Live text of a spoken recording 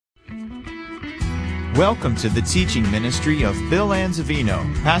Welcome to the teaching ministry of Bill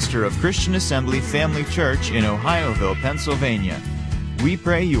Anzavino, pastor of Christian Assembly Family Church in Ohioville, Pennsylvania. We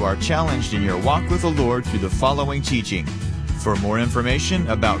pray you are challenged in your walk with the Lord through the following teaching. For more information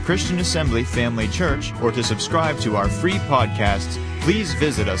about Christian Assembly Family Church or to subscribe to our free podcasts, please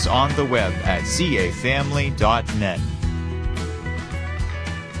visit us on the web at cafamily.net.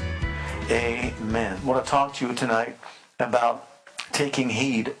 Amen. I want to talk to you tonight about taking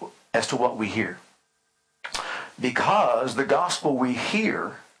heed as to what we hear. Because the gospel we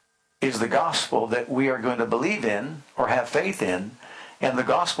hear is the gospel that we are going to believe in or have faith in, and the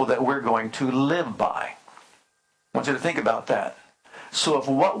gospel that we're going to live by. I want you to think about that. So if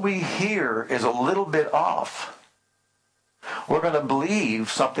what we hear is a little bit off, we're going to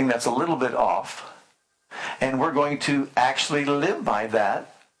believe something that's a little bit off, and we're going to actually live by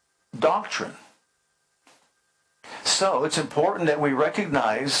that doctrine. So it's important that we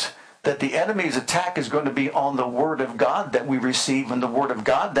recognize that the enemy's attack is going to be on the Word of God that we receive and the Word of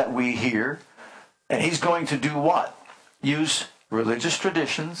God that we hear. And he's going to do what? Use religious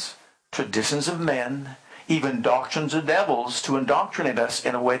traditions, traditions of men, even doctrines of devils to indoctrinate us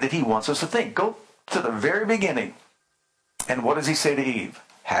in a way that he wants us to think. Go to the very beginning. And what does he say to Eve?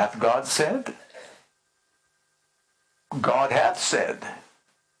 Hath God said? God hath said.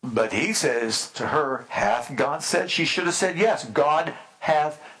 But he says to her, hath God said? She should have said yes. God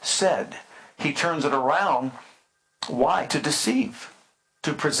hath said. He turns it around. Why? To deceive.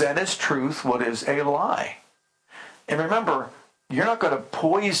 To present as truth what is a lie. And remember, you're not going to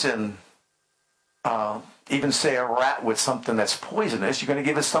poison, even say a rat with something that's poisonous. You're going to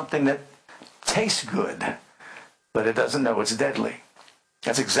give it something that tastes good, but it doesn't know it's deadly.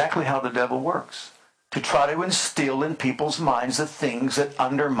 That's exactly how the devil works. To try to instill in people's minds the things that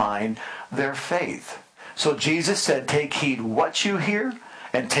undermine their faith. So Jesus said, take heed what you hear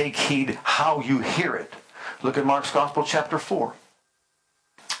and take heed how you hear it. Look at Mark's Gospel chapter 4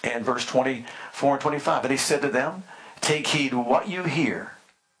 and verse 24 and 25. And he said to them, take heed what you hear.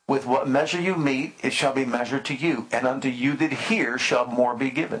 With what measure you meet, it shall be measured to you. And unto you that hear shall more be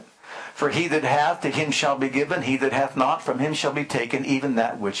given. For he that hath, to him shall be given. He that hath not, from him shall be taken even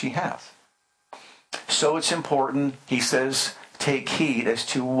that which he hath. So it's important, he says, take heed as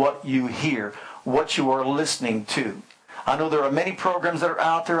to what you hear, what you are listening to. I know there are many programs that are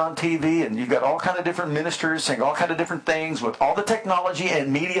out there on TV, and you've got all kind of different ministers saying all kind of different things. With all the technology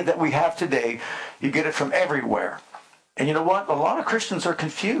and media that we have today, you get it from everywhere. And you know what? A lot of Christians are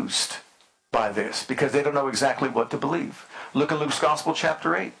confused by this because they don't know exactly what to believe. Look at Luke's Gospel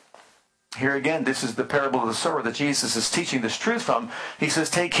chapter 8. Here again, this is the parable of the sower that Jesus is teaching this truth from. He says,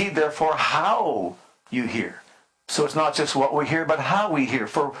 take heed therefore how you hear. So it's not just what we hear, but how we hear.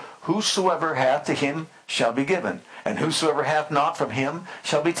 For whosoever hath, to him shall be given. And whosoever hath not, from him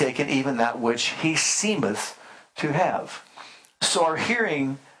shall be taken even that which he seemeth to have. So our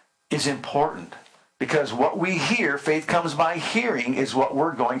hearing is important. Because what we hear, faith comes by hearing, is what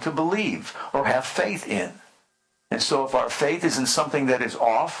we're going to believe or have faith in. And so if our faith is in something that is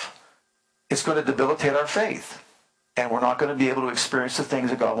off, it's going to debilitate our faith. And we're not going to be able to experience the things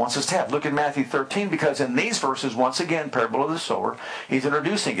that God wants us to have. Look at Matthew 13, because in these verses, once again, parable of the sower, he's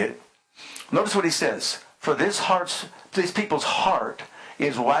introducing it. Notice what he says. For this people's heart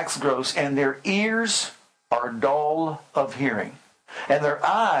is wax gross, and their ears are dull of hearing. And their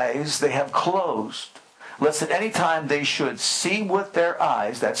eyes they have closed, lest at any time they should see with their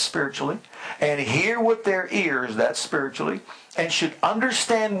eyes, that's spiritually, and hear with their ears, that's spiritually, and should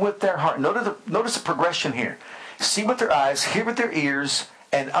understand with their heart. Notice the progression here. See with their eyes, hear with their ears,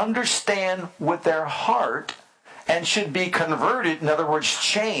 and understand with their heart, and should be converted, in other words,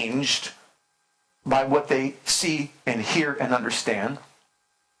 changed by what they see and hear and understand.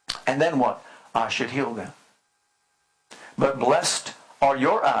 And then what? I should heal them. But blessed are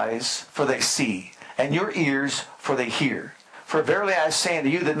your eyes, for they see, and your ears, for they hear. For verily I say unto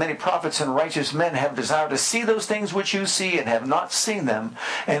you that many prophets and righteous men have desired to see those things which you see, and have not seen them,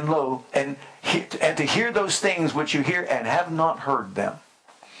 and lo, and to hear those things which you hear, and have not heard them.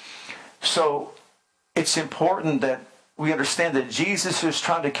 So it's important that we understand that Jesus is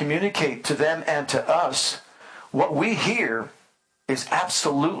trying to communicate to them and to us. What we hear is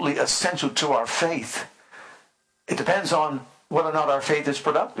absolutely essential to our faith. It depends on whether or not our faith is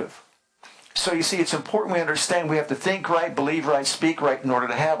productive. So you see, it's important we understand we have to think right, believe right, speak right in order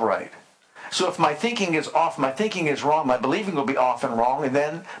to have right. So if my thinking is off, my thinking is wrong, my believing will be off and wrong, and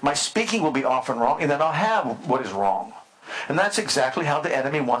then my speaking will be off and wrong, and then I'll have what is wrong. And that's exactly how the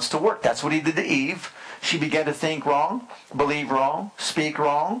enemy wants to work. That's what he did to Eve. She began to think wrong, believe wrong, speak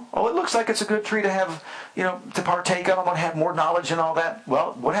wrong. Oh, it looks like it's a good tree to have, to partake of. I'm going to have more knowledge and all that.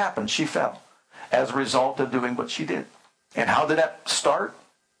 Well, what happened? She fell. as a result of doing what she did. And how did that start?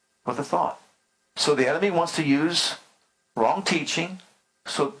 With a thought. So the enemy wants to use wrong teaching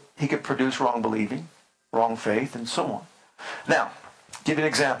so he could produce wrong believing, wrong faith, and so on. Now, give you an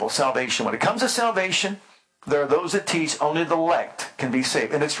example. Salvation. When it comes to salvation, there are those that teach only the elect can be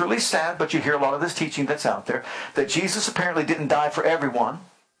saved. And it's really sad, but you hear a lot of this teaching that's out there, that Jesus apparently didn't die for everyone.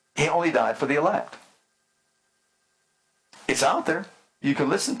 He only died for the elect. It's out there. You can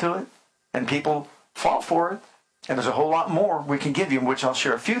listen to it, and people fall for it. And there's a whole lot more we can give you, in which I'll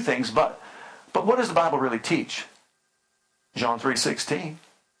share a few things. But what does the Bible really teach? John 3:16.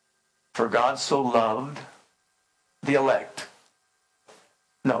 For God so loved the elect.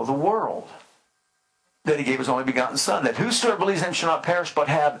 No, the world. That he gave his only begotten Son, that whosoever believes in him shall not perish, but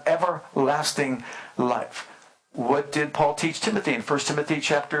have everlasting life. What did Paul teach Timothy in 1 Timothy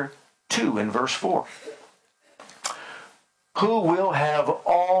chapter 2 and verse 4? Who will have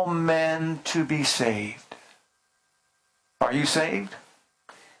all men to be saved. Are you saved?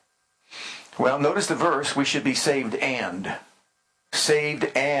 Well, notice the verse, we should be saved and. Saved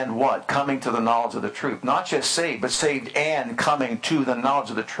and what? Coming to the knowledge of the truth. Not just saved, but saved and coming to the knowledge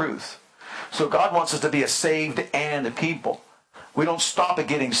of the truth. So God wants us to be a saved and people. We don't stop at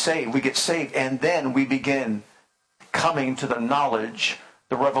getting saved. We get saved and then we begin coming to the knowledge,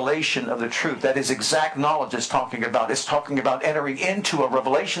 the revelation of the truth. That is exact knowledge it's talking about. It's talking about entering into a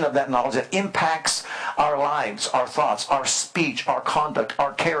revelation of that knowledge that impacts our lives, our thoughts, our speech, our conduct,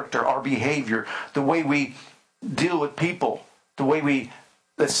 our character, our behavior, the way we deal with people, the way we,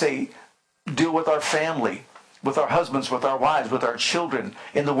 let's say, deal with our family, with our husbands, with our wives, with our children,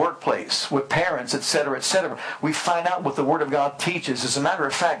 in the workplace, with parents, etc., etc. We find out what the Word of God teaches. As a matter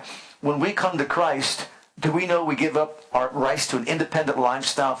of fact, when we come to Christ, do we know we give up our rights to an independent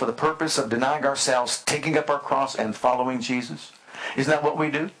lifestyle for the purpose of denying ourselves, taking up our cross, and following Jesus? Isn't that what we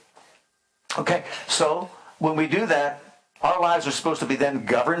do? Okay, so when we do that, our lives are supposed to be then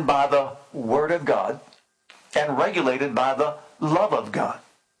governed by the Word of God and regulated by the love of God.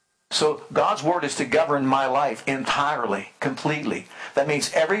 So God's Word is to govern my life entirely, completely. That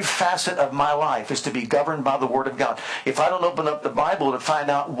means every facet of my life is to be governed by the Word of God. If I don't open up the Bible to find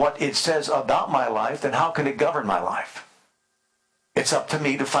out what it says about my life, then how can it govern my life? It's up to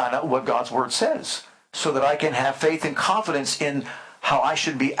me to find out what God's Word says so that I can have faith and confidence in how I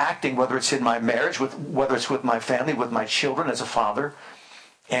should be acting, whether it's in my marriage, whether it's with my family, with my children as a father,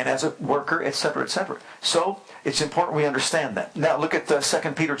 and as a worker, etc., etc. So it's important we understand that. Now look at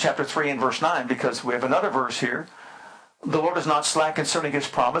 2 Peter chapter 3 and verse 9, because we have another verse here. The Lord is not slack concerning his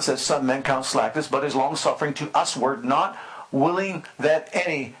promise, as some men count slackness, but is long-suffering to usward, not willing that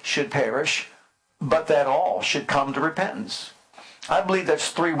any should perish, but that all should come to repentance. I believe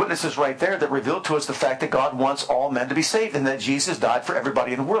that's three witnesses right there that reveal to us the fact that God wants all men to be saved and that Jesus died for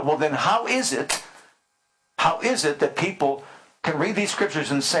everybody in the world. Well, then how is it that people can read these scriptures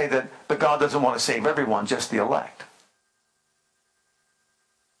and say that, but God doesn't want to save everyone, just the elect?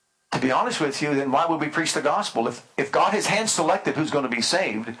 To be honest with you, then why would we preach the gospel? If God has hand selected who's going to be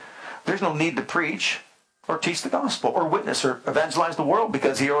saved, there's no need to preach or teach the gospel or witness or evangelize the world,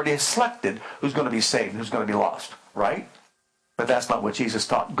 because he already has selected who's going to be saved and who's going to be lost, right? But that's not what Jesus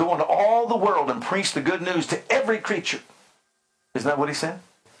taught. Go into all the world and preach the good news to every creature. Isn't that what he said?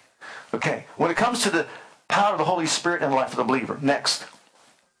 Okay, when it comes to the power of the Holy Spirit in the life of the believer. Next,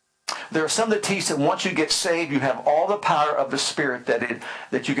 there are some that teach that once you get saved, you have all the power of the Spirit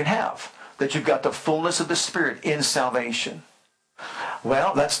that you can have, that you've got the fullness of the Spirit in salvation.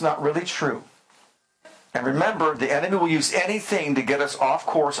 Well, that's not really true. And remember, the enemy will use anything to get us off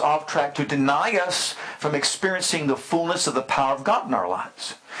course, off track, to deny us from experiencing the fullness of the power of God in our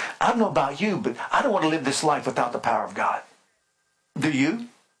lives. I don't know about you, but I don't want to live this life without the power of God. Do you?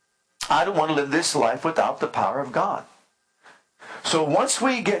 I don't want to live this life without the power of God. So once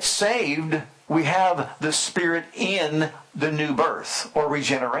we get saved, we have the Spirit in the new birth or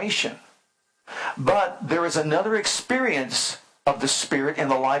regeneration. But there is another experience of the Spirit in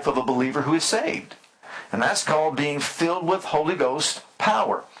the life of a believer who is saved. And that's called being filled with Holy Ghost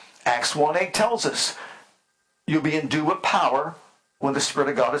power. Acts 1:8 tells us you'll be endued with power when the Spirit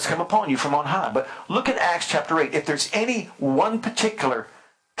of God has come upon you from on high. But look at Acts chapter 8. If there's any one particular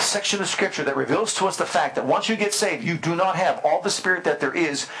section of Scripture that reveals to us the fact that once you get saved, you do not have all the Spirit that there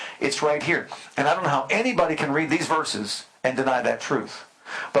is, it's right here. And I don't know how anybody can read these verses and deny that truth.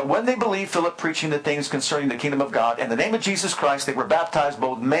 But when they believed Philip preaching the things concerning the kingdom of God, in the name of Jesus Christ, they were baptized,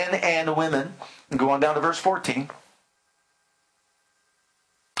 both men and women. And go on down to verse 14.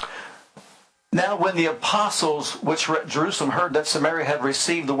 Now when the apostles which were at Jerusalem heard that Samaria had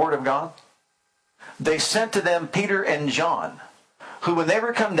received the word of God, they sent to them Peter and John, who when they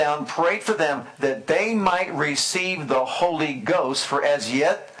were come down prayed for them that they might receive the Holy Ghost, for as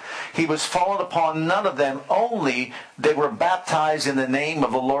yet he was fallen upon none of them, only they were baptized in the name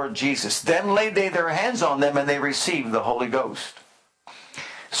of the Lord Jesus. Then laid they their hands on them, and they received the Holy Ghost.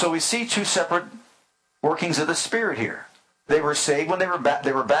 So we see two separate workings of the Spirit here. They were saved when they were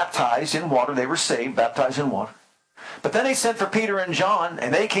baptized in water. They were saved, baptized in water. But then he sent for Peter and John,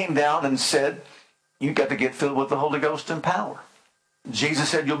 and they came down and said, you've got to get filled with the Holy Ghost and power. Jesus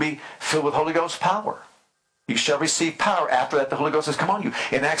said, you'll be filled with Holy Ghost power. You shall receive power. After that, the Holy Ghost has come on you.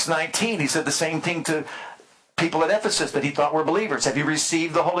 In Acts 19, he said the same thing to people at Ephesus that he thought were believers. Have you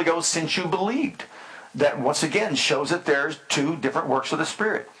received the Holy Ghost since you believed? That once again shows that there's two different works of the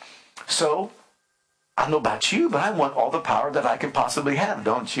Spirit. So, I don't know about you, but I want all the power that I can possibly have,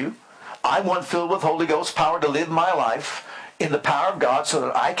 don't you? I want filled with Holy Ghost power to live my life in the power of God so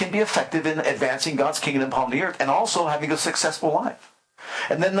that I can be effective in advancing God's kingdom upon the earth and also having a successful life.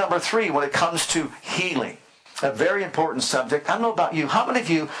 And then number 3, when it comes to healing, a very important subject. I don't know about you. How many of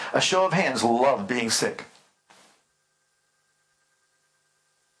you, a show of hands, love being sick?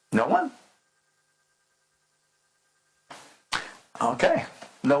 No one? Okay.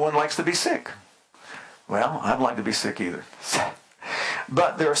 No one likes to be sick. Well, I don't like to be sick either.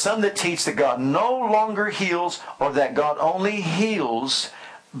 But there are some that teach that God no longer heals, or that God only heals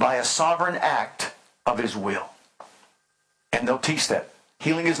by a sovereign act of his will. And they'll teach that.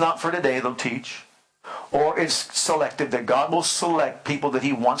 Healing is not for today, they'll teach. Or it's selective, that God will select people that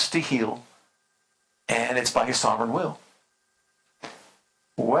he wants to heal, and it's by his sovereign will.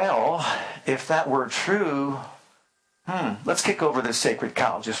 Well, if that were true, let's kick over this sacred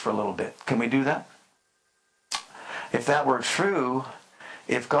cow just for a little bit. Can we do that? If that were true,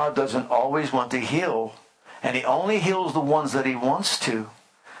 if God doesn't always want to heal, and he only heals the ones that he wants to,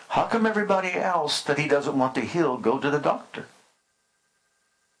 how come everybody else that he doesn't want to heal go to the doctor?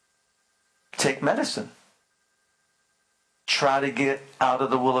 Take medicine. Try to get out of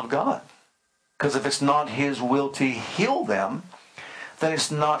the will of God. Because if it's not his will to heal them, then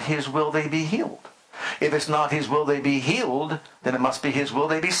it's not his will they be healed. If it's not his will they be healed, then it must be his will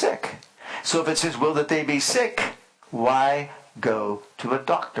they be sick. So if it's his will that they be sick, why go to a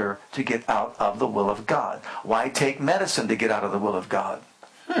doctor to get out of the will of God? Why take medicine to get out of the will of God?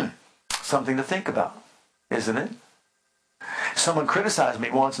 Something to think about, isn't it? Someone criticized me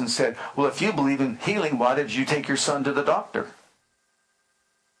once and said, well, if you believe in healing, why did you take your son to the doctor?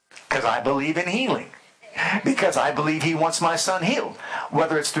 Because I believe in healing. Because I believe he wants my son healed.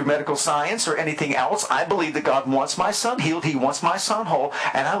 Whether it's through medical science or anything else, I believe that God wants my son healed. He wants my son whole.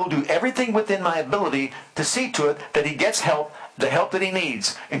 And I will do everything within my ability to see to it that he gets help, the help that he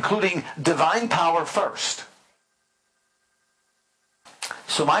needs, including divine power first.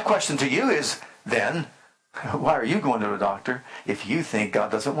 So my question to you is, then, why are you going to a doctor if you think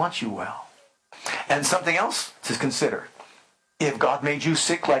God doesn't want you well? And something else to consider. If God made you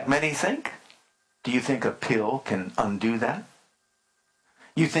sick like many think, do you think a pill can undo that?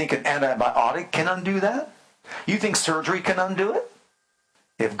 You think an antibiotic can undo that? You think surgery can undo it?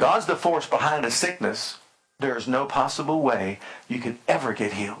 If God's the force behind a sickness, there's no possible way you could ever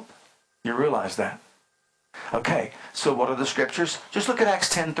get healed. You realize that? Okay, so what are the scriptures? Just look at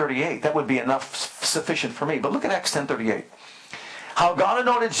Acts 10:38. That would be enough, sufficient for me. But look at Acts 10:38. How God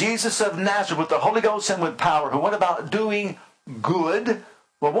anointed Jesus of Nazareth with the Holy Ghost and with power, who went about doing good.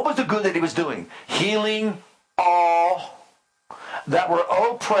 Well, what was the good that he was doing? Healing all that were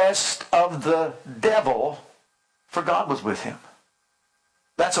oppressed of the devil, for God was with him.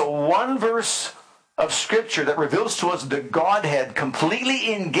 That's a one verse of scripture that reveals to us the Godhead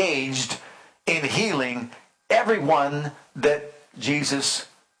completely engaged in healing everyone that Jesus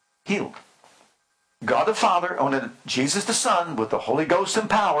healed. God the Father anointed Jesus the Son with the Holy Ghost and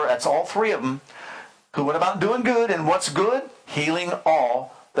power. That's all three of them. Who went about doing good. And what's good? Healing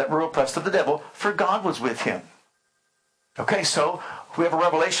all that were oppressed of the devil, for God was with him. Okay, so we have a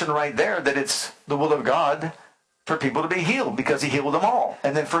revelation right there that it's the will of God for people to be healed because he healed them all.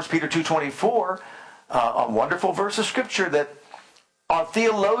 And then 1 Peter 2:24, a wonderful verse of scripture that our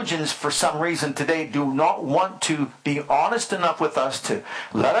theologians, for some reason today, do not want to be honest enough with us to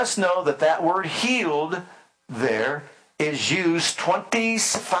let us know that that word healed there is used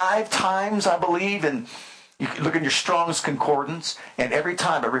 25 times, I believe, and you can look in your Strong's Concordance, and every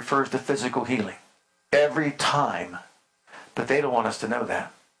time it refers to physical healing. Every time. But they don't want us to know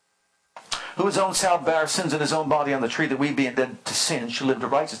that. Who his own self bare our sins in his own body on the tree, that we being dead to sin should live to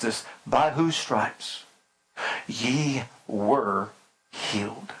righteousness, by whose stripes ye were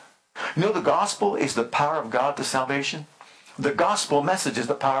healed. You know, the gospel is the power of God to salvation. The gospel message is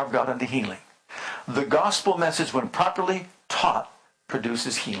the power of God unto healing. The gospel message, when properly taught,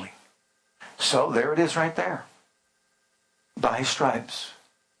 produces healing. So there it is right there. By his stripes,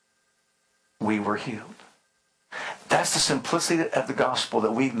 we were healed. That's the simplicity of the gospel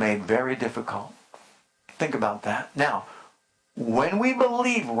that we've made very difficult. Think about that. Now, when we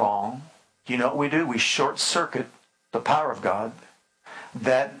believe wrong, you know what we do? We short circuit the power of God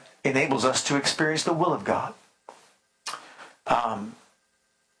that enables us to experience the will of God.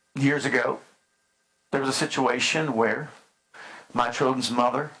 Years ago, there was a situation where my children's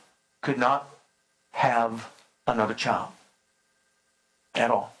mother could not have another child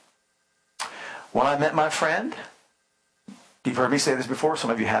at all. When I met my friend, you've heard me say this before, some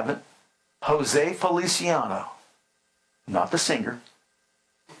of you haven't, Jose Feliciano, not the singer,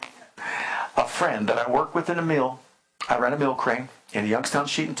 a friend that I worked with in a mill. I ran a mill crane in the Youngstown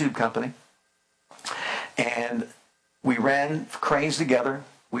Sheet and Tube Company. And we ran cranes together.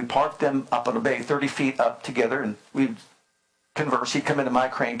 We parked them up on a bay 30 feet up together, and we'd converse. He'd come into my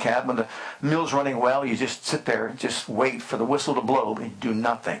crane cab. When the mill's running well, you just sit there and just wait for the whistle to blow and do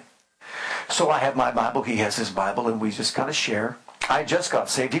nothing. So I have my Bible. He has his Bible, and we just kind of share. I just got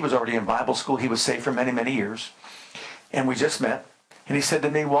saved. He was already in Bible school. He was saved for many, many years. And we just met. And he said to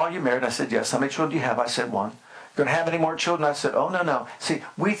me, well, are you married? I said, yes. How many children do you have? I said, one. Going to have any more children? I said, oh, no. See,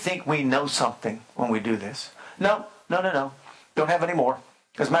 we think we know something when we do this. No. Don't have any more.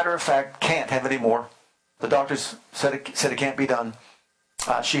 As a matter of fact, can't have any more. The doctors said it can't be done.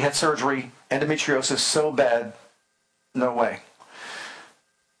 She had surgery, endometriosis so bad, no way.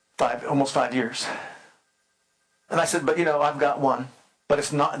 Almost 5 years. And I said, but I've got one. But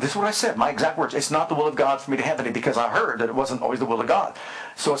it's not, this is what I said, my exact words, it's not the will of God for me to have any, because I heard that it wasn't always the will of God.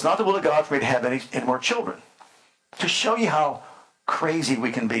 So it's not the will of God for me to have any more children. To show you how crazy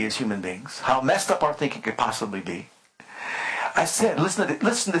we can be as human beings, how messed up our thinking could possibly be. I said, listen to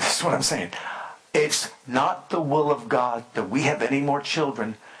this is what I'm saying. It's not the will of God that we have any more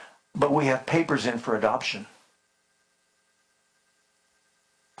children, but we have papers in for adoption.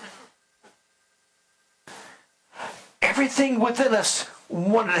 Everything within us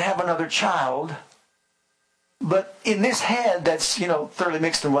wanted to have another child, but in this head that's, thoroughly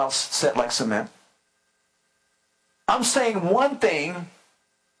mixed and well set like cement, I'm saying one thing,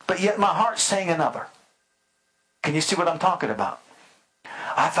 but yet my heart's saying another. Can you see what I'm talking about?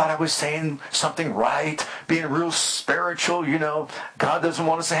 I thought I was saying something right, being real spiritual, God doesn't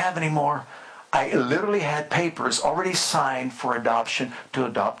want us to have any more. I literally had papers already signed for adoption to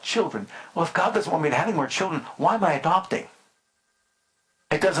adopt children. Well, if God doesn't want me to have any more children, why am I adopting?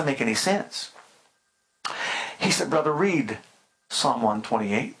 It doesn't make any sense. He said, brother, read Psalm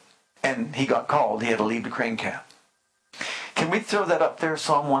 128. And he got called. He had to leave the crane cab. Can we throw that up there,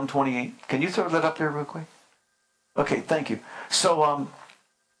 Psalm 128? Can you throw that up there real quick? Okay, thank you. So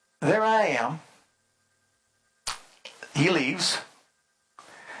there I am. He leaves.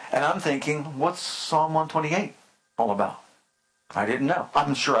 And I'm thinking, what's Psalm 128 all about? I didn't know.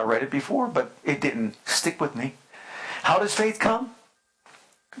 I'm sure I read it before, but it didn't stick with me. How does faith come?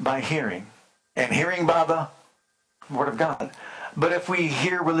 By hearing. And hearing by the Word of God. But if we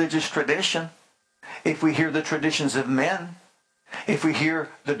hear religious tradition, if we hear the traditions of men, if we hear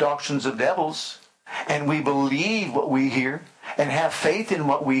the doctrines of devils, and we believe what we hear, and have faith in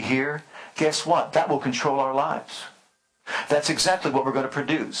what we hear, guess what? That will control our lives. That's exactly what we're going to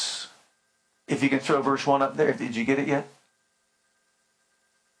produce. If you can throw verse 1 up there. Did you get it yet?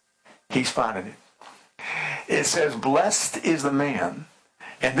 He's finding it. It says, blessed is the man.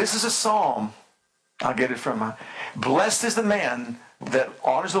 And this is a psalm. I'll get it from my... Blessed is the man that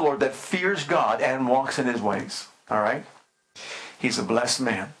honors the Lord, that fears God and walks in his ways. All right? He's a blessed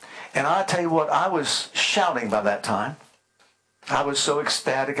man. And I'll tell you what, I was shouting by that time. I was so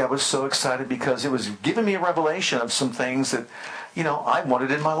ecstatic. I was so excited because it was giving me a revelation of some things that, I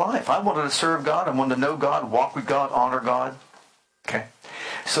wanted in my life. I wanted to serve God. I wanted to know God, walk with God, honor God. Okay.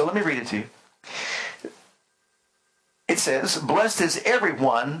 So let me read it to you. It says, blessed is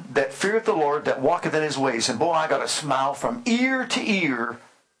everyone that feareth the Lord, that walketh in his ways. And boy, I got a smile from ear to ear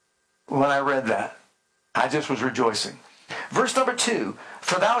when I read that. I just was rejoicing. Verse number 2,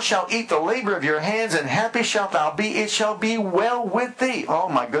 for thou shalt eat the labor of your hands, and happy shalt thou be. It shall be well with thee. Oh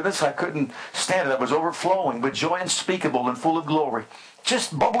my goodness, I couldn't stand it. I was overflowing with joy unspeakable and full of glory.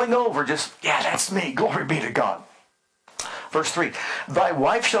 Just bubbling over, yeah, that's me. Glory be to God. Verse 3, thy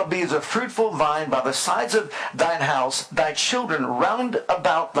wife shall be as a fruitful vine by the sides of thine house, thy children round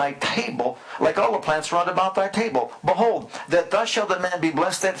about thy table, like all the plants round about thy table. Behold, that thus shall the man be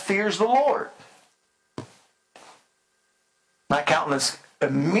blessed that fears the Lord. My countenance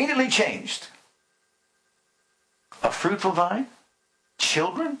immediately changed. A fruitful vine?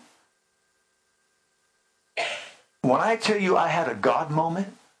 Children? When I tell you I had a God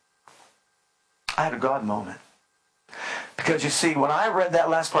moment, I had a God moment. Because you see, when I read that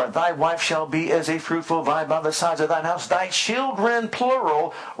last part, thy wife shall be as a fruitful vine by the sides of thine house, thy children,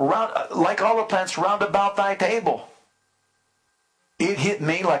 plural, like olive plants round about thy table. It hit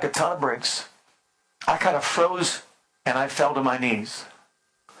me like a ton of bricks. I kind of froze and I fell to my knees.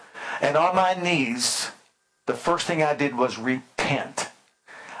 And on my knees, the first thing I did was repent.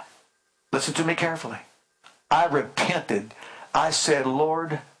 Listen to me carefully. I repented. I said,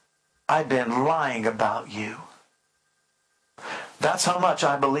 Lord, I've been lying about you. That's how much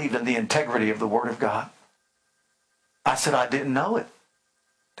I believed in the integrity of the Word of God. I said I didn't know it.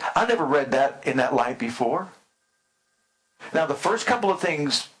 I never read that in that light before. Now, the first couple of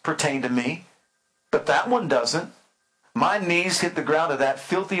things pertain to me, but that one doesn't. My knees hit the ground of that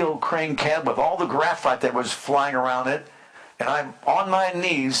filthy old crane cab with all the graphite that was flying around it, and I'm on my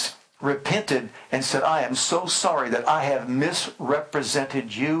knees, repented, and said, I am so sorry that I have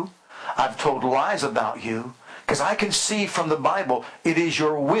misrepresented you. I've told lies about you, because I can see from the Bible, it is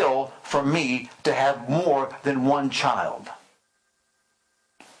your will for me to have more than one child.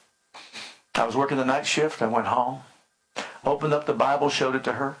 I was working the night shift. I went home, opened up the Bible, showed it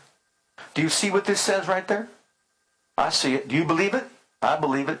to her. Do you see what this says right there? I see it. Do you believe it? I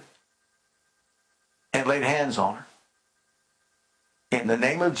believe it. And laid hands on her. In the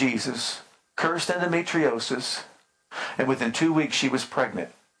name of Jesus, cursed endometriosis, and within 2 weeks she was pregnant.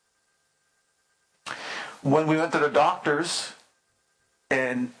 When we went to the doctors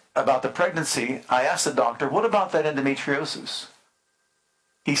and about the pregnancy, I asked the doctor, what about that endometriosis?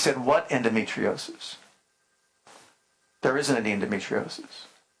 He said, what endometriosis? There isn't any endometriosis.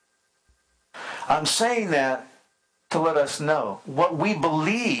 I'm saying that to let us know what we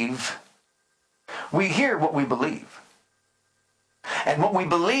believe. We hear what we believe. And what we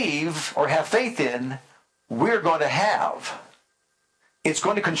believe or have faith in, we're going to have. It's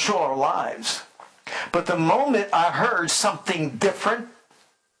going to control our lives. But the moment I heard something different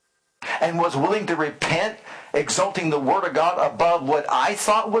and was willing to repent, exalting the Word of God above what I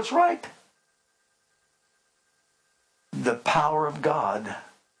thought was right, the power of God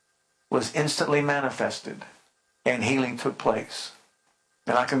was instantly manifested and healing took place.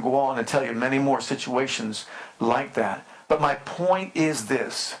 And I can go on and tell you many more situations like that. But my point is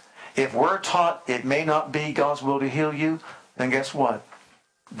this. If we're taught it may not be God's will to heal you, then guess what?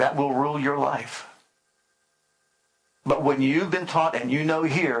 That will rule your life. But when you've been taught and you know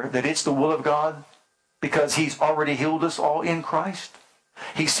here that it's the will of God because He's already healed us all in Christ.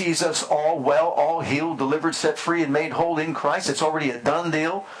 He sees us all well, all healed, delivered, set free, and made whole in Christ. It's already a done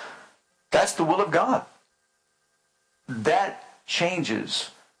deal. That's the will of God. That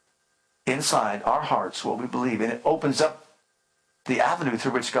changes inside our hearts what we believe, and it opens up the avenue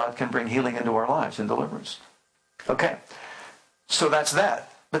through which God can bring healing into our lives and deliverance. Okay, so that's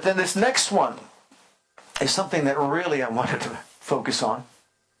that. But then this next one is something that really I wanted to focus on,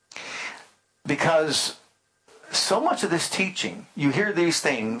 because so much of this teaching, you hear these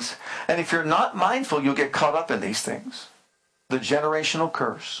things, and if you're not mindful, you'll get caught up in these things. The generational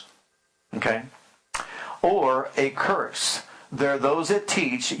curse, okay? Or a curse. There are those that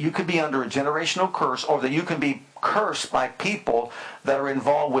teach you could be under a generational curse, or that you can be cursed by people that are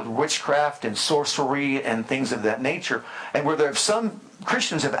involved with witchcraft and sorcery and things of that nature. And where there have some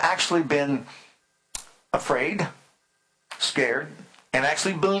Christians have actually been afraid, scared, and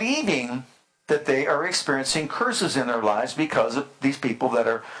actually believing that they are experiencing curses in their lives because of these people that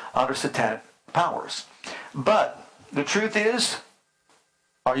are under satanic powers. But the truth is,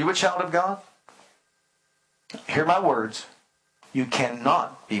 are you a child of God? Hear my words. You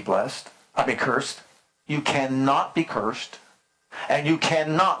cannot be cursed. You cannot be cursed. And you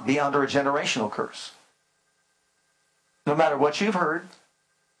cannot be under a generational curse. No matter what you've heard,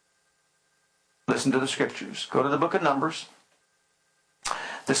 listen to the scriptures. Go to the book of Numbers.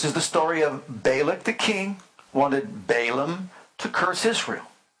 This is the story of Balak the king wanted Balaam to curse Israel.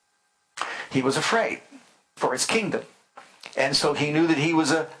 He was afraid for his kingdom. And so he knew that he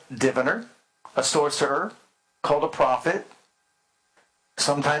was a diviner, a sorcerer, called a prophet,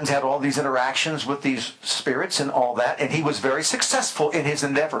 sometimes had all these interactions with these spirits and all that, and he was very successful in his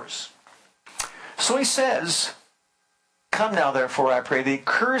endeavors. So he says, come now, therefore, I pray thee,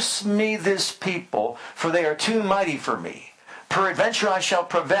 curse me this people, for they are too mighty for me. Peradventure I shall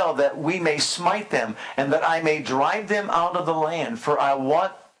prevail, that we may smite them, and that I may drive them out of the land. For I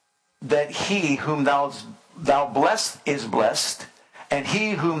wot that he whom thou blessed is blessed, and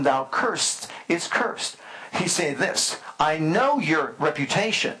he whom thou cursed is cursed. He said this, I know your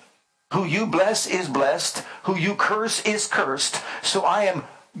reputation. Who you bless is blessed, who you curse is cursed. So I am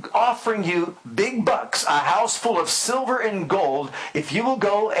offering you big bucks, a house full of silver and gold, if you will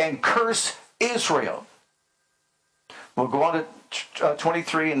go and curse Israel. We'll go on to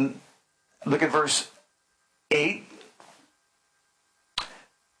 23 and look at verse 8.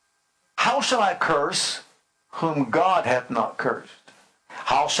 How shall I curse whom God hath not cursed?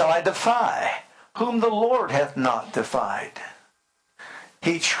 How shall I defy whom the Lord hath not defied?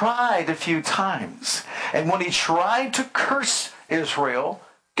 He tried a few times. And when he tried to curse Israel,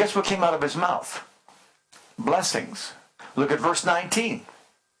 guess what came out of his mouth? Blessings. Look at verse 19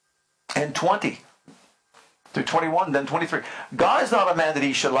 and 20 through 21, then 23. God is not a man that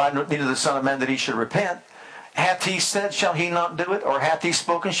he should lie, neither the Son of Man that he should repent. Hath he said, shall he not do it? Or hath he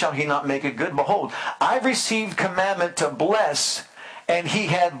spoken, shall he not make it good? Behold, I've received commandment to bless, and he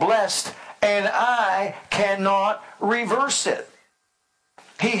had blessed, and I cannot reverse it.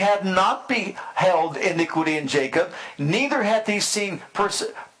 He had not beheld iniquity in Jacob, neither hath he seen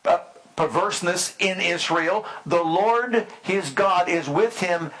perverseness in Israel. The Lord his God is with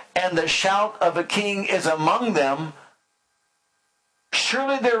him, and the shout of a king is among them.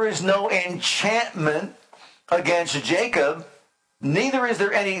 Surely there is no enchantment against Jacob, neither is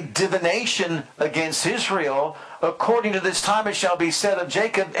there any divination against Israel. According to this time it shall be said of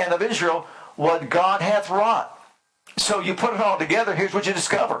Jacob and of Israel, what God hath wrought. So you put it all together, here's what you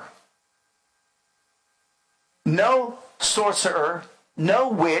discover. No sorcerer, no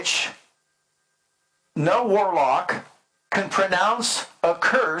witch, no warlock can pronounce a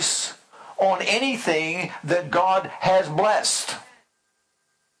curse on anything that God has blessed.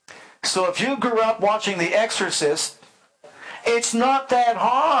 So if you grew up watching The Exorcist, it's not that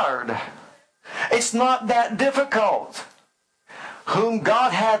hard. It's not that difficult. Whom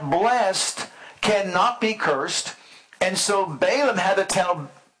God hath blessed cannot be cursed. And so Balaam had to tell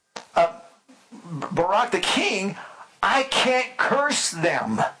Barak the king, I can't curse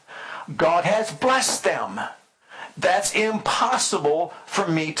them. God has blessed them. That's impossible for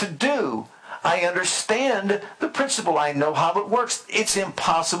me to do. I understand the principle. I know how it works. It's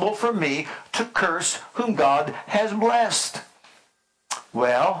impossible for me to curse whom God has blessed.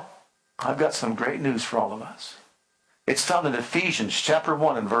 Well, I've got some great news for all of us. It's found in Ephesians chapter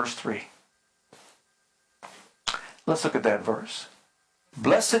 1 and verse 3. Let's look at that verse.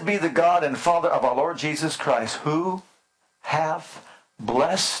 Blessed be the God and Father of our Lord Jesus Christ, who hath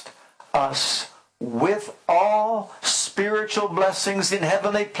blessed us with all spiritual blessings in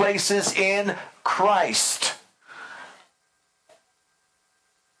heavenly places in Christ.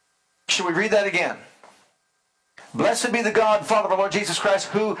 Should we read that again? Blessed be the God and Father of our Lord Jesus Christ,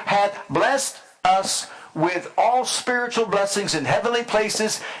 who hath blessed us with all spiritual blessings in heavenly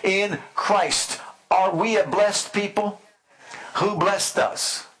places in Christ. Are we a blessed people? Who blessed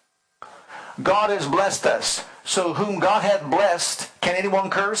us? God has blessed us. So whom God hath blessed, can anyone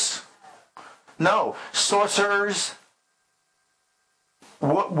curse? No. Sorcerers,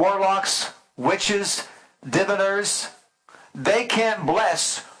 warlocks, witches, diviners, they can't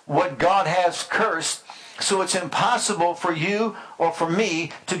bless what God has cursed. So it's impossible for you or for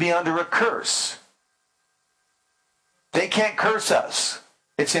me to be under a curse. They can't curse us.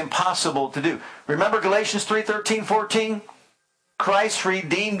 It's impossible to do. Remember Galatians 3:13, 14? Christ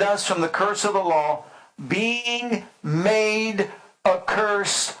redeemed us from the curse of the law, being made a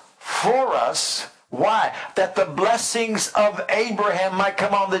curse for us. Why? That the blessings of Abraham might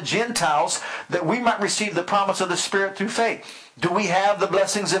come on the Gentiles, that we might receive the promise of the Spirit through faith. Do we have the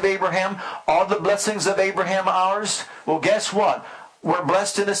blessings of Abraham? Are the blessings of Abraham ours? Well, guess what? We're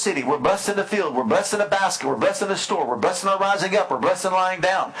blessed in the city. We're blessed in the field. We're blessed in a basket. We're blessed in the store. We're blessed in our rising up. We're blessed in lying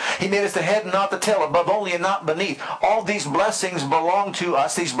down. He made us the head and not the tail, above only and not beneath. All these blessings belong to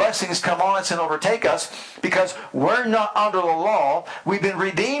us. These blessings come on us and overtake us because we're not under the law. We've been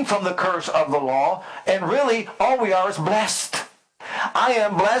redeemed from the curse of the law. And really, all we are is blessed. I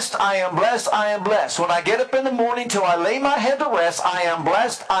am blessed, I am blessed, I am blessed. When I get up in the morning till I lay my head to rest, I am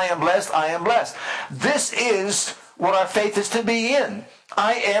blessed, I am blessed, I am blessed. This is what our faith is to be in.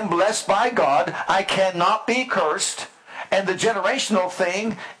 I am blessed by God. I cannot be cursed. And the generational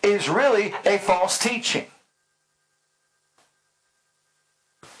thing is really a false teaching.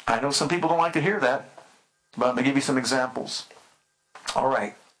 I know some people don't like to hear that, but I'm going to give you some examples. All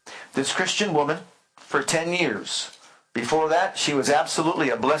right. This Christian woman, for 10 years, before that, she was absolutely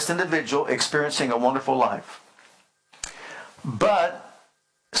a blessed individual experiencing a wonderful life. But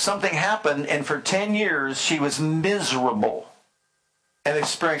something happened, and for 10 years, she was miserable and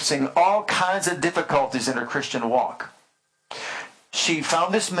experiencing all kinds of difficulties in her Christian walk. She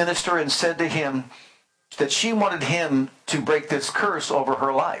found this minister and said to him that she wanted him to break this curse over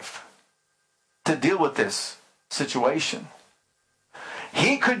her life, to deal with this situation.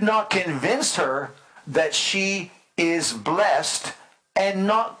 he could not convince her that she is blessed and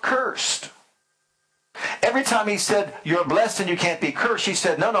not cursed. Every time he said, you're blessed and you can't be cursed, she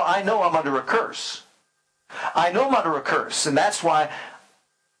said, no, I know I'm under a curse. I know I'm under a curse, and that's why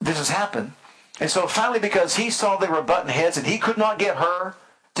this has happened. And so finally, because he saw they were button heads and he could not get her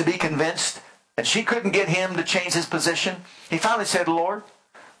to be convinced and she couldn't get him to change his position, he finally said, Lord,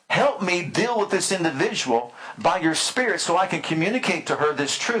 help me deal with this individual by your Spirit so I can communicate to her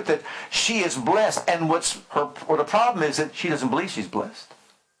this truth that she is blessed. And the problem is that she doesn't believe she's blessed.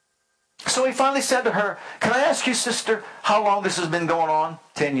 So he finally said to her, can I ask you, sister, how long this has been going on?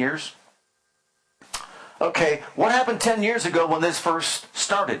 10 years. Okay, what happened 10 years ago when this first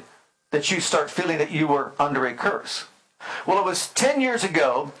started, that you start feeling that you were under a curse? Well, it was 10 years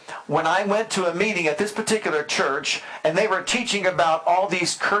ago when I went to a meeting at this particular church, and they were teaching about all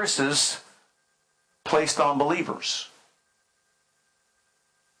these curses placed on believers.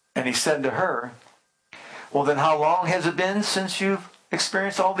 And he said to her, well, then how long has it been since you've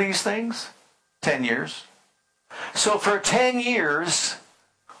experienced all these things? 10 years. So for 10 years,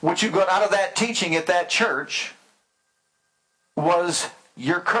 what you got out of that teaching at that church was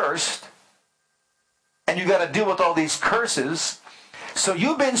you're cursed, and you got to deal with all these curses. So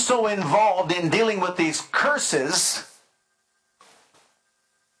you've been so involved in dealing with these curses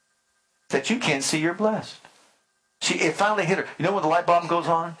that you can't see you're blessed. It finally hit her. You know when the light bulb goes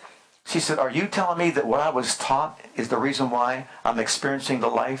on? She said, are you telling me that what I was taught is the reason why I'm experiencing the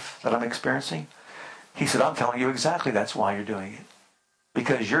life that I'm experiencing? He said, I'm telling you exactly that's why you're doing it.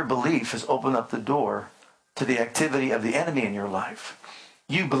 Because your belief has opened up the door to the activity of the enemy in your life.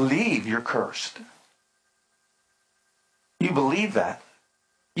 You believe you're cursed. You believe that.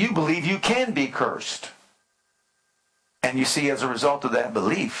 You believe you can be cursed. And you see, as a result of that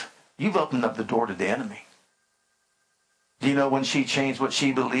belief, you've opened up the door to the enemy. Do you know when she changed what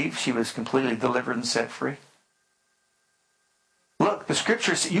she believed, she was completely delivered and set free? Look, the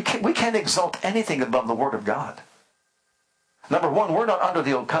scriptures, we can't exalt anything above the Word of God. Number one, we're not under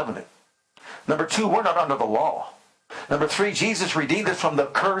the old covenant. Number two, we're not under the law. Number three, Jesus redeemed us from the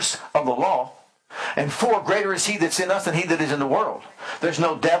curse of the law. And four, greater is he that's in us than he that is in the world. There's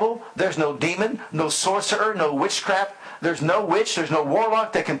no devil, there's no demon, no sorcerer, no witchcraft. There's no witch, there's no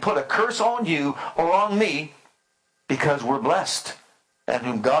warlock that can put a curse on you or on me, because we're blessed. And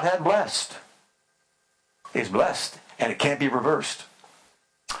whom God had blessed is blessed. And it can't be reversed.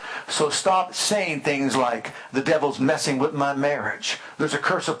 So stop saying things like, the devil's messing with my marriage, there's a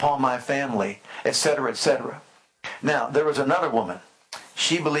curse upon my family, etc., etc. Now, there was another woman.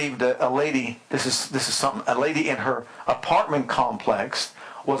 She believed a lady, this is something, a lady in her apartment complex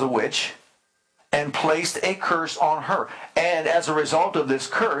was a witch and placed a curse on her. And as a result of this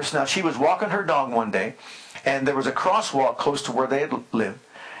curse, now she was walking her dog one day, and there was a crosswalk close to where they had lived.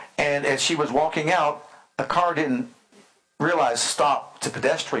 And as she was walking out, a car didn't realize stop to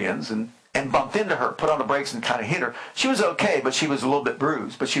pedestrians and bumped into her, put on the brakes and kind of hit her. She was okay, but she was a little bit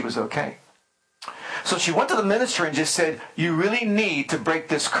bruised, but she was okay. So she went to the minister and just said, you really need to break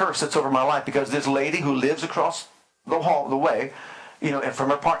this curse that's over my life, because this lady who lives across the way, and from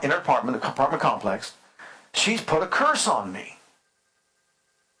her apartment, the apartment complex, she's put a curse on me.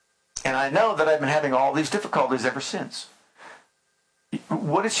 And I know that I've been having all these difficulties ever since.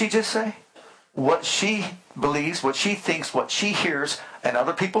 What did she just say? What she believes, what she thinks, what she hears, and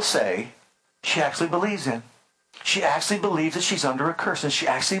other people say, she actually believes in. She actually believes that she's under a curse, and she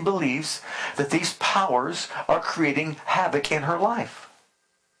actually believes that these powers are creating havoc in her life.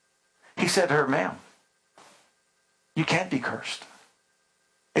 He said to her, ma'am, you can't be cursed.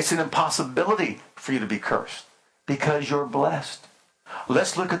 It's an impossibility for you to be cursed because you're blessed.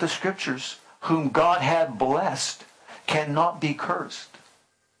 Let's look at the scriptures. Whom God had blessed cannot be cursed.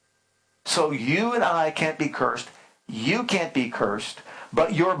 So you and I can't be cursed. You can't be cursed.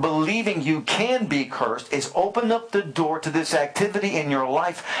 But your believing you can be cursed is opened up the door to this activity in your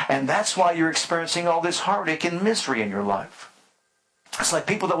life. And that's why you're experiencing all this heartache and misery in your life. It's like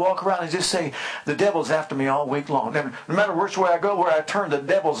people that walk around and just say, the devil's after me all week long. No matter which way I go, where I turn, the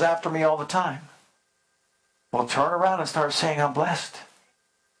devil's after me all the time. Well, turn around and start saying, I'm blessed.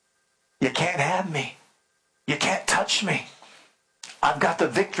 You can't have me. You can't touch me. I've got the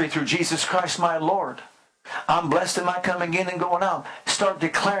victory through Jesus Christ my Lord. I'm blessed in my coming in and going out. Start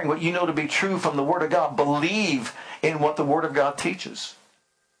declaring what you know to be true from the Word of God. Believe in what the Word of God teaches.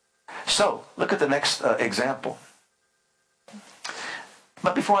 So, look at the next example.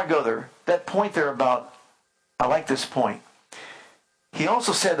 But before I go there, that point there about, I like this point. He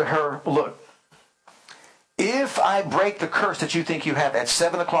also said to her, look, if I break the curse that you think you have at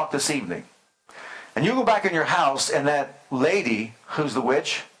 7 o'clock this evening, and you go back in your house and that lady, who's the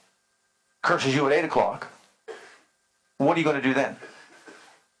witch, curses you at 8 o'clock, what are you going to do then?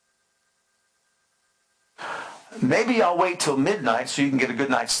 Maybe I'll wait till midnight so you can get a good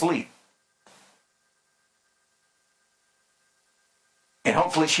night's sleep. And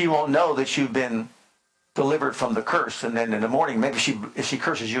hopefully she won't know that you've been delivered from the curse. And then in the morning, maybe if she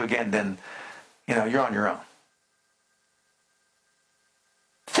curses you again, then, you're on your own.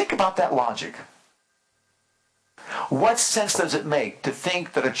 Think about that logic. What sense does it make to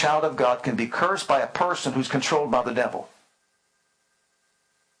think that a child of God can be cursed by a person who's controlled by the devil?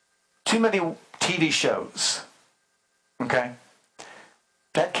 Too many TV shows. Okay?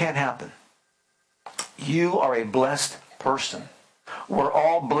 That can't happen. You are a blessed person. We're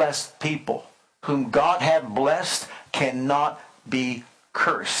all blessed people. Whom God hath blessed cannot be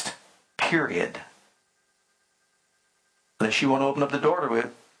cursed. Period. Unless you want to open up the door to it.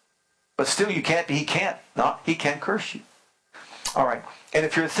 But still he can't curse you. All right. And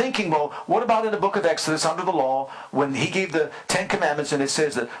if you're thinking, well, what about in the book of Exodus under the law, when he gave the 10 commandments and it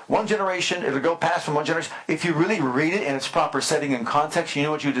says that one generation, it'll go past from one generation. If you really read it in its proper setting and context, you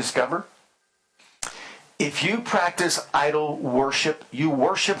know what you discover? If you practice idol worship, you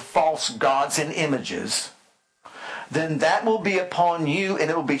worship false gods and images, then that will be upon you and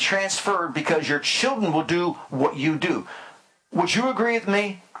it will be transferred because your children will do what you do. Would you agree with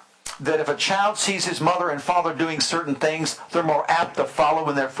me that if a child sees his mother and father doing certain things, they're more apt to follow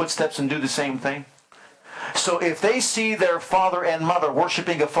in their footsteps and do the same thing? So if they see their father and mother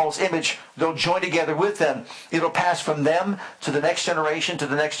worshiping a false image, they'll join together with them. It'll pass from them to the next generation to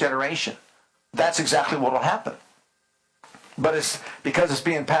the next generation. That's exactly what will happen. But it's because it's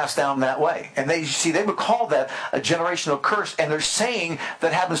being passed down that way. And they would call that a generational curse, and they're saying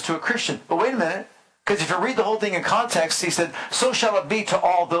that happens to a Christian. But wait a minute. Because if you read the whole thing in context, he said, so shall it be to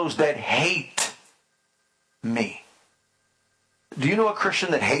all those that hate me. Do you know a Christian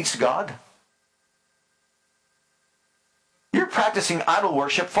that hates God? You're practicing idol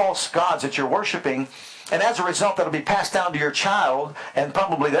worship, false gods that you're worshiping, and as a result, that'll be passed down to your child and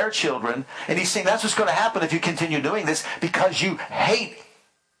probably their children. And he's saying that's what's going to happen if you continue doing this because you hate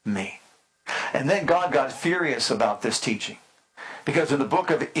me. And then God got furious about this teaching. Because in the book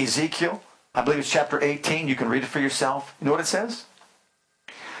of Ezekiel, I believe it's chapter 18. You can read it for yourself. You know what it says?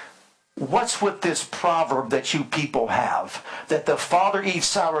 What's with this proverb that you people have? That the father eats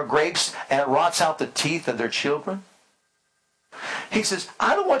sour grapes and it rots out the teeth of their children? He says,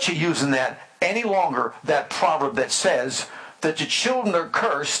 I don't want you using that any longer, that proverb that says that the children are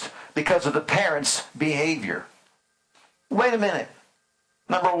cursed because of the parents' behavior. Wait a minute.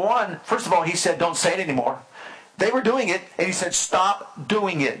 Number one, first of all, he said, don't say it anymore. They were doing it, and he said, stop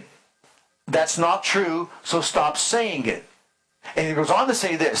doing it. That's not true, so stop saying it. And he goes on to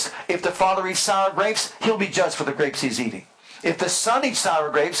say this, if the father eats sour grapes, he'll be judged for the grapes he's eating. If the son eats sour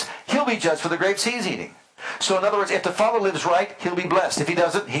grapes, he'll be judged for the grapes he's eating. So in other words, if the father lives right, he'll be blessed. If he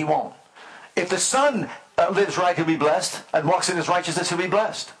doesn't, he won't. If the son lives right, he'll be blessed, and walks in his righteousness, he'll be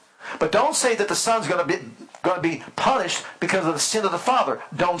blessed. But don't say that the son's going to be punished because of the sin of the father.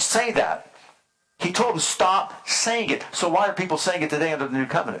 Don't say that. He told them, stop saying it. So why are people saying it today under the new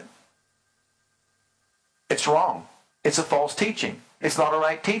covenant? It's wrong. It's a false teaching. It's not a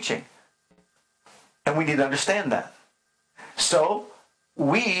right teaching. And we need to understand that. So,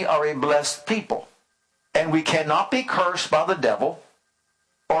 we are a blessed people. And we cannot be cursed by the devil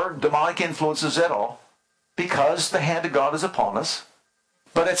or demonic influences at all because the hand of God is upon us.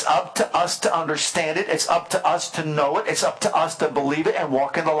 But it's up to us to understand it. It's up to us to know it. It's up to us to believe it and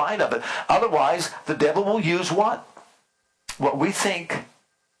walk in the light of it. Otherwise, the devil will use what? What we think,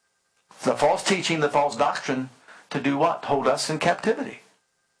 the false teaching, the false doctrine, to do what? Hold us in captivity.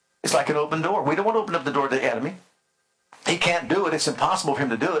 It's like an open door. We don't want to open up the door to the enemy. He can't do it. It's impossible for him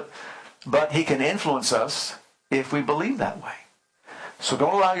to do it. But he can influence us if we believe that way. So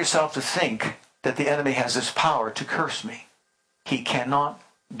don't allow yourself to think that the enemy has this power to curse me. He cannot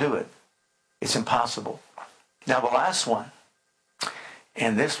do it. It's impossible. Now the last one,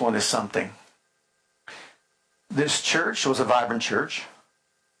 and this one is something. This church was a vibrant church.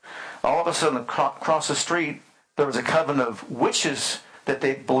 All of a sudden, across the street, there was a coven of witches that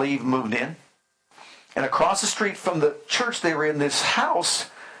they believed moved in. And across the street from the church, they were in this house,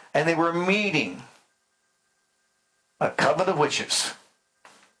 and they were meeting. A coven of witches.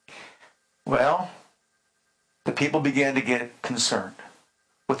 Well, the people began to get concerned.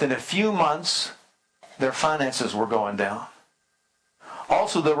 Within a few months, their finances were going down.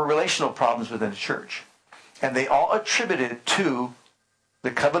 Also, there were relational problems within the church. And they all attributed it to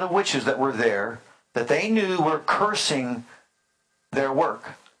the coven of witches that were there, that they knew were cursing their work,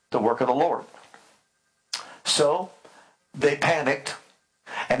 the work of the Lord. So they panicked,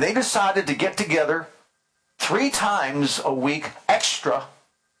 and they decided to get together 3 times a week extra,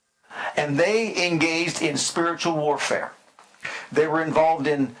 and they engaged in spiritual warfare. They were involved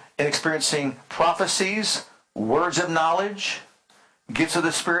in experiencing prophecies, words of knowledge, gifts of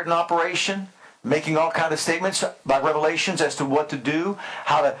the Spirit in operation, making all kinds of statements by revelations as to what to do,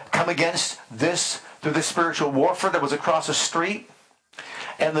 how to come against this through the spiritual warfare that was across the street.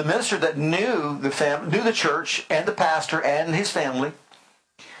 And the minister that knew the church and the pastor and his family,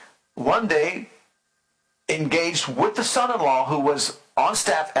 one day engaged with the son-in-law who was on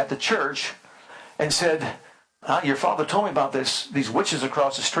staff at the church and said, your father told me about these witches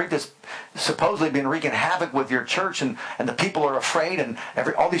across the street that's supposedly been wreaking havoc with your church, and the people are afraid, and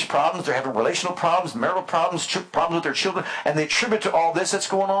all these problems. They're having relational problems, marital problems, problems with their children, and they attribute to all this that's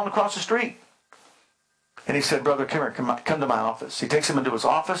going on across the street. And he said, brother, come here, come to my office. He takes him into his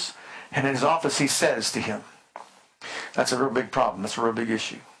office, and in his office he says to him, that's a real big problem. That's a real big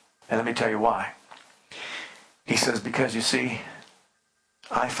issue. And let me tell you why. He says, because you see,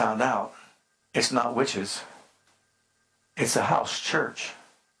 I found out it's not witches. It's a house church.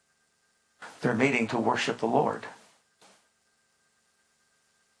 They're meeting to worship the Lord.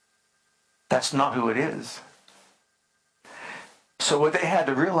 That's not who it is. So what they had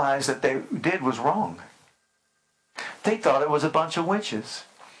to realize that they did was wrong. They thought it was a bunch of witches.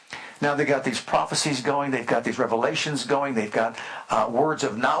 Now they got these prophecies going, they've got these revelations going, they've got words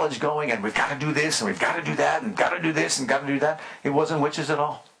of knowledge going, and we've got to do this, and we've got to do that, and got to do this, and got to do that. It wasn't witches at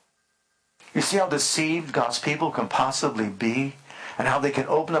all. You see how deceived God's people can possibly be, and how they can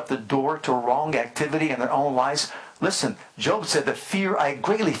open up the door to wrong activity in their own lives? Listen, Job said, the fear I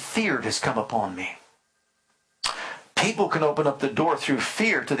greatly feared has come upon me. People can open up the door through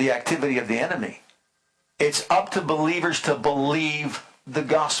fear to the activity of the enemy. It's up to believers to believe the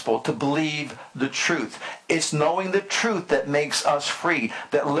gospel, to believe the truth. It's knowing the truth that makes us free,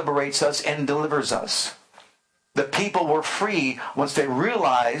 that liberates us and delivers us. The people were free once they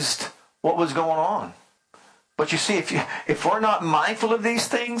realized what was going on. But you see, if we're not mindful of these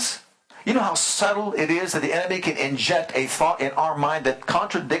things, you know how subtle it is that the enemy can inject a thought in our mind that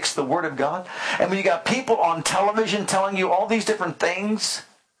contradicts the Word of God? And when you got people on television telling you all these different things,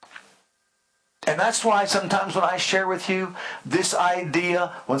 and that's why sometimes when I share with you this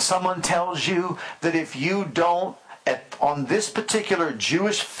idea, when someone tells you that if you don't, on this particular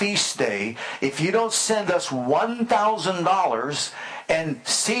Jewish feast day, if you don't send us $1,000 and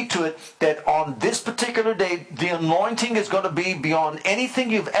see to it that on this particular day, the anointing is going to be beyond anything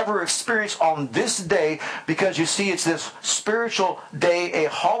you've ever experienced on this day, because you see, it's this spiritual day, a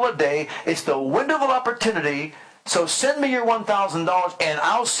holiday. It's the window of opportunity. So send me your $1,000 and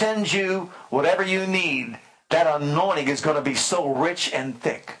I'll send you whatever you need. That anointing is going to be so rich and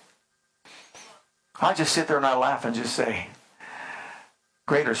thick. I just sit there and I laugh and just say,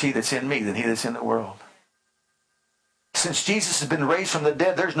 greater is he that's in me than he that's in the world. Since Jesus has been raised from the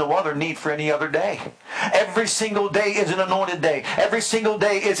dead, there's no other need for any other day. Every single day is an anointed day. Every single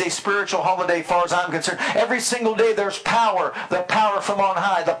day is a spiritual holiday as far as I'm concerned. Every single day there's power, the power from on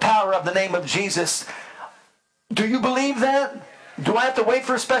high, the power of the name of Jesus. Do you believe that? Do I have to wait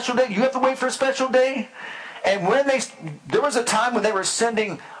for a special day? You have to wait for a special day? And when there was a time when they were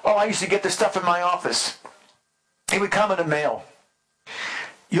sending, I used to get this stuff in my office. It would come in the mail.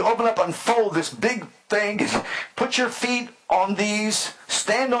 You open up, unfold this big thing, put your feet on these,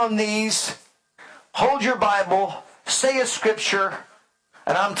 stand on these, hold your Bible, say a scripture,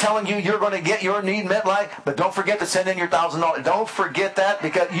 and I'm telling you, you're going to get your need met but don't forget to send in your $1,000. Don't forget that,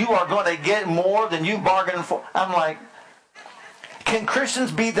 because you are going to get more than you bargained for. I'm like, can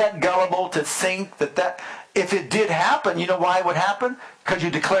Christians be that gullible to think that if it did happen, you know why it would happen? Because you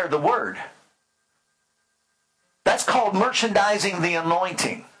declared the word. That's called merchandising the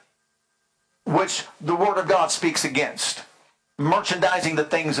anointing, which the Word of God speaks against. Merchandising the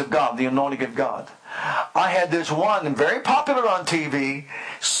things of God, the anointing of God. I had this one, very popular on TV,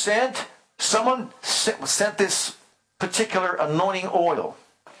 someone sent this particular anointing oil.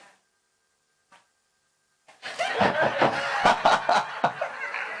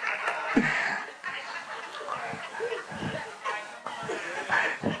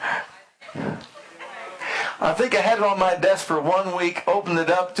 I think I had it on my desk for 1 week, opened it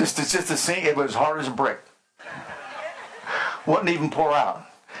up just to see. It was hard as a brick. Wouldn't even pour out.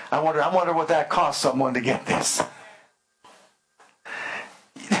 I wonder what that cost someone to get this.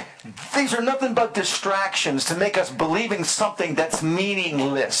 These are nothing but distractions to make us believing something that's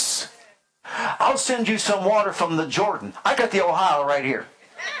meaningless. I'll send you some water from the Jordan. I got the Ohio right here.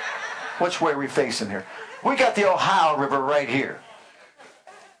 Which way are we facing here? We got the Ohio River right here.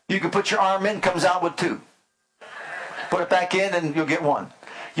 You can put your arm in, comes out with 2. Put it back in and you'll get one.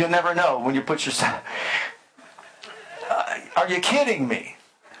 You'll never know when you put your... Are you kidding me?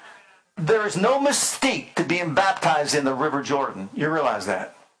 There is no mystique to being baptized in the River Jordan. You realize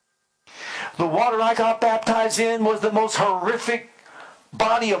that? The water I got baptized in was the most horrific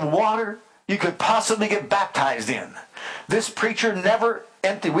body of water you could possibly get baptized in. This preacher never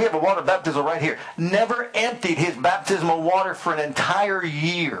emptied, we have a water baptism right here, never emptied his baptismal water for an entire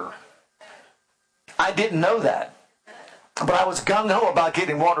year. I didn't know that. But I was gung-ho about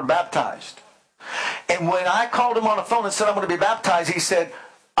getting water baptized. And when I called him on the phone and said I'm going to be baptized, he said,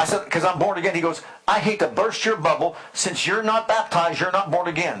 I said, because I'm born again, he goes, I hate to burst your bubble. Since you're not baptized, you're not born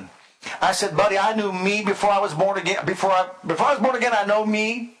again. I said, buddy, I knew me before I was born again. Before I was born again, I know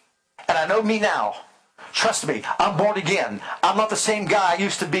me, and I know me now. Trust me, I'm born again. I'm not the same guy I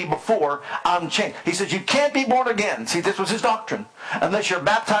used to be before. I'm changed. He says, you can't be born again. See, this was his doctrine. Unless you're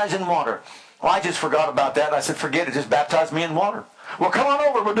baptized in water. Well, I just forgot about that. I said, forget it. Just baptize me in water. Well, come on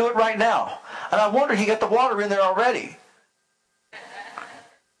over. We'll do it right now. And I wonder, he got the water in there already.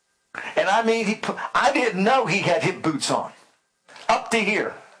 And I mean, I didn't know he had hip boots on. Up to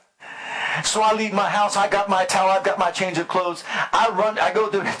here. So I leave my house. I got my towel. I've got my change of clothes. I go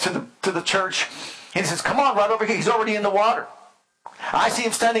to the church. And he says, come on, right over here. He's already in the water. I see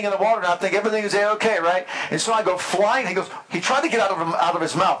him standing in the water, and I think everything is okay, right? And so I go flying. He tried to get out of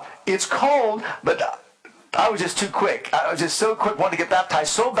his mouth. It's cold, but I was just too quick. I was just so quick, wanted to get baptized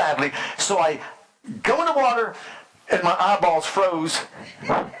so badly. So I go in the water, and my eyeballs froze.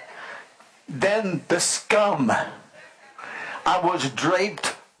 Then the scum. I was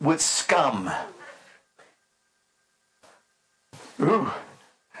draped with scum. Ooh.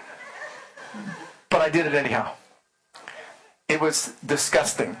 But I did it anyhow. It was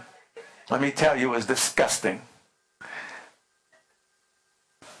disgusting. Let me tell you, it was disgusting.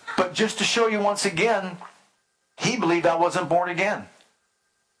 But just to show you once again, he believed I wasn't born again.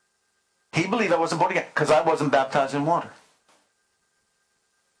 He believed I wasn't born again because I wasn't baptized in water.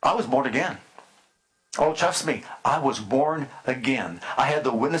 I was born again. Oh, trust me, I was born again. I had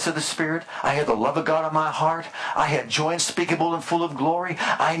the witness of the Spirit. I had the love of God in my heart. I had joy unspeakable and full of glory.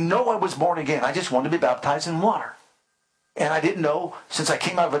 I know I was born again. I just wanted to be baptized in water. And I didn't know, since I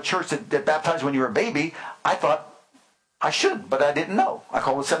came out of a church that baptized when you were a baby, I thought I should, but I didn't know. I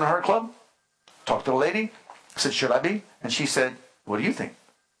called the 700 Club, talked to the lady, said, should I be? And she said, what do you think?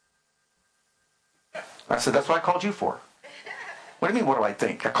 I said, that's what I called you for. What do you mean, what do I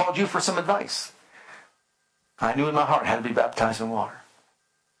think? I called you for some advice. I knew in my heart I had to be baptized in water.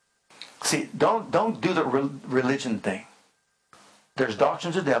 See, don't do the religion thing. There's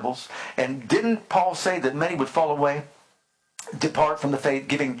doctrines of devils. And didn't Paul say that many would fall away, depart from the faith,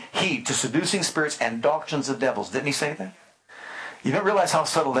 giving heed to seducing spirits and doctrines of devils? Didn't he say that? You don't realize how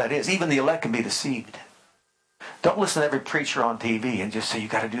subtle that is. Even the elect can be deceived. Don't listen to every preacher on TV and just say, you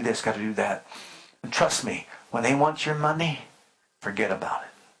got to do this, got to do that. And trust me, when they want your money, forget about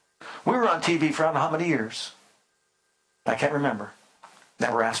it. We were on TV for I don't know how many years. I can't remember.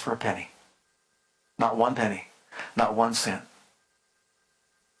 Never asked for a penny. Not one penny. Not 1 cent.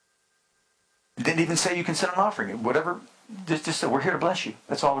 Didn't even say you can send an offering. Whatever. Just said, we're here to bless you.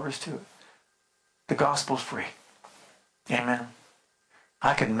 That's all there is to it. The gospel's free. Amen.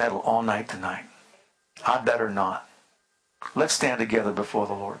 I can meddle all night tonight. I better not. Let's stand together before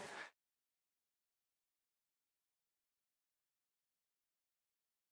the Lord.